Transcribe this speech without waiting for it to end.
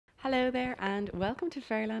Hello there and welcome to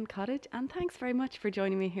Fairyland Cottage, and thanks very much for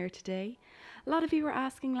joining me here today. A lot of you were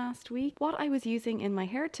asking last week what I was using in my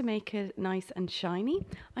hair to make it nice and shiny.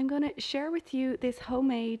 I'm going to share with you this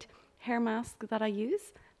homemade hair mask that I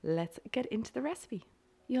use. Let's get into the recipe.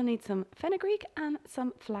 You'll need some fenugreek and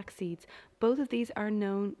some flax seeds. Both of these are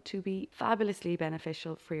known to be fabulously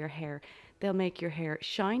beneficial for your hair. They'll make your hair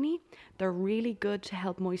shiny. They're really good to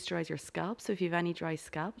help moisturize your scalp. So if you have any dry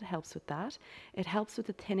scalp, it helps with that. It helps with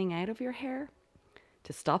the thinning out of your hair.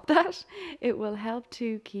 To stop that, it will help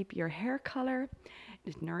to keep your hair color.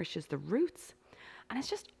 It nourishes the roots. And it's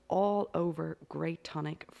just all over great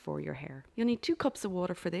tonic for your hair. You'll need 2 cups of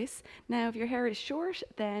water for this. Now, if your hair is short,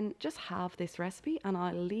 then just halve this recipe and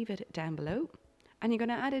I'll leave it down below. And you're going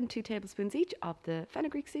to add in 2 tablespoons each of the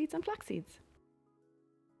fenugreek seeds and flax seeds.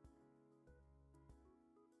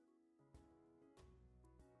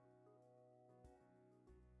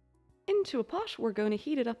 Into a pot, we're going to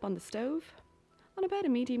heat it up on the stove on about a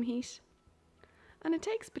medium heat. And it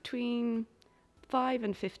takes between 5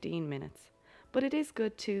 and 15 minutes. But it is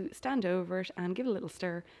good to stand over it and give it a little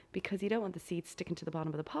stir because you don't want the seeds sticking to the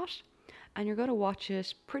bottom of the pot. And you're going to watch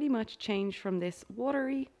it pretty much change from this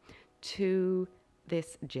watery to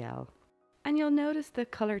this gel. And you'll notice the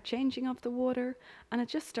colour changing of the water and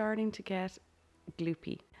it's just starting to get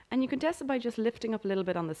gloopy. And you can test it by just lifting up a little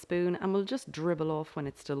bit on the spoon and will just dribble off when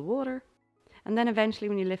it's still water. And then eventually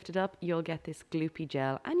when you lift it up, you'll get this gloopy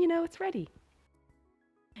gel and you know it's ready.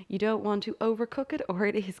 You don't want to overcook it or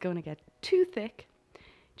it is going to get too thick.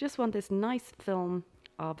 Just want this nice film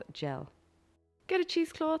of gel. Get a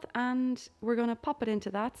cheesecloth and we're going to pop it into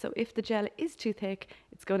that. So if the gel is too thick,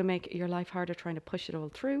 it's going to make your life harder trying to push it all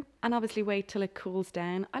through. And obviously wait till it cools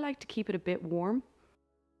down. I like to keep it a bit warm.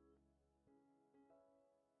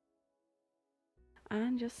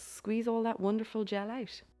 And just squeeze all that wonderful gel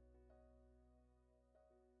out.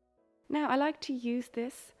 Now I like to use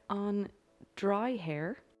this on dry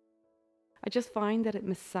hair. I just find that it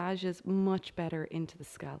massages much better into the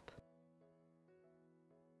scalp.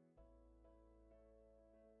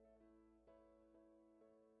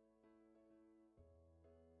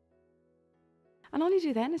 And all you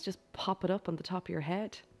do then is just pop it up on the top of your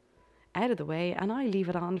head, out of the way, and I leave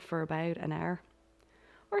it on for about an hour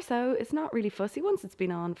or so. It's not really fussy once it's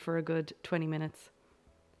been on for a good 20 minutes.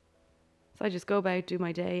 So I just go about, do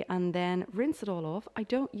my day, and then rinse it all off. I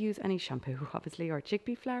don't use any shampoo, obviously, or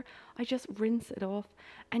chickpea flour. I just rinse it off,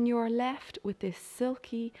 and you're left with this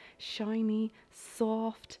silky, shiny,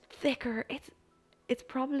 soft, thicker. It's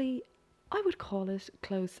probably, I would call it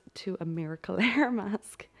close to a miracle hair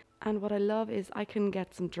mask. And what I love is I can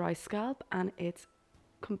get some dry scalp, and it's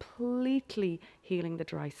completely healing the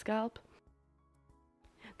dry scalp.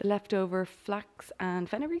 The leftover flax and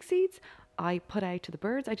fenugreek seeds, I put out to the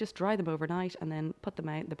birds. I just dry them overnight and then put them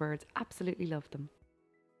out. The birds absolutely love them.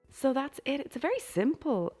 So that's it. It's a very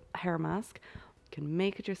simple hair mask. You can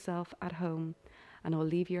make it yourself at home and it will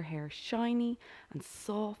leave your hair shiny and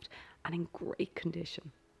soft and in great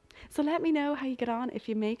condition. So let me know how you get on if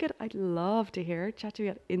you make it. I'd love to hear it. Chat to me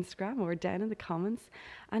on Instagram or down in the comments.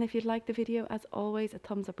 And if you'd like the video, as always, a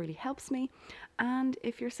thumbs up really helps me. And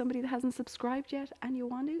if you're somebody that hasn't subscribed yet and you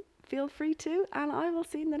want to, feel free to, and I will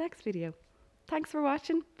see you in the next video. Thanks for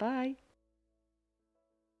watching. Bye.